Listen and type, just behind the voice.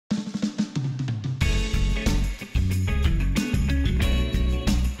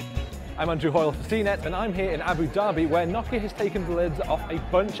I'm Andrew Hoyle for CNET, and I'm here in Abu Dhabi where Nokia has taken the lids off a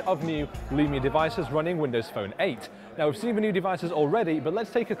bunch of new Lumia devices running Windows Phone 8. Now we've seen the new devices already, but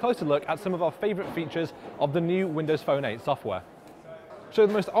let's take a closer look at some of our favourite features of the new Windows Phone 8 software. So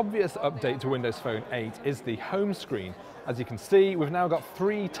the most obvious update to Windows Phone 8 is the home screen. As you can see, we've now got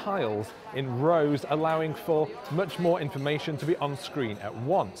 3 tiles in rows, allowing for much more information to be on screen at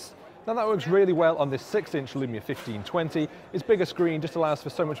once. Now that works really well on this 6-inch Lumia 1520. Its bigger screen just allows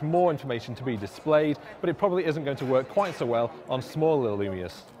for so much more information to be displayed, but it probably isn't going to work quite so well on smaller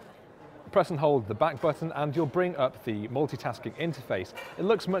Lumias. Press and hold the back button and you'll bring up the multitasking interface. It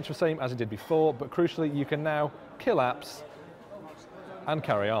looks much the same as it did before, but crucially you can now kill apps and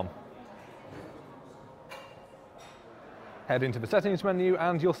carry on. Head into the settings menu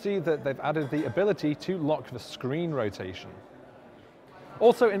and you'll see that they've added the ability to lock the screen rotation.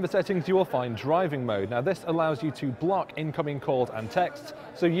 Also in the settings you will find driving mode. Now this allows you to block incoming calls and texts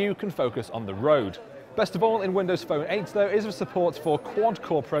so you can focus on the road. Best of all in Windows Phone 8 though is the support for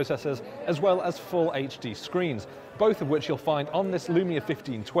quad-core processors as well as full HD screens, both of which you'll find on this Lumia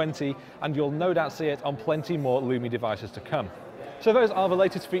 1520, and you'll no doubt see it on plenty more Lumia devices to come. So those are the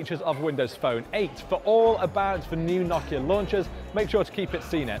latest features of Windows Phone 8. For all about the new Nokia launchers, make sure to keep it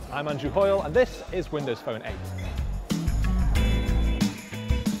CNET. I'm Andrew Hoyle and this is Windows Phone 8.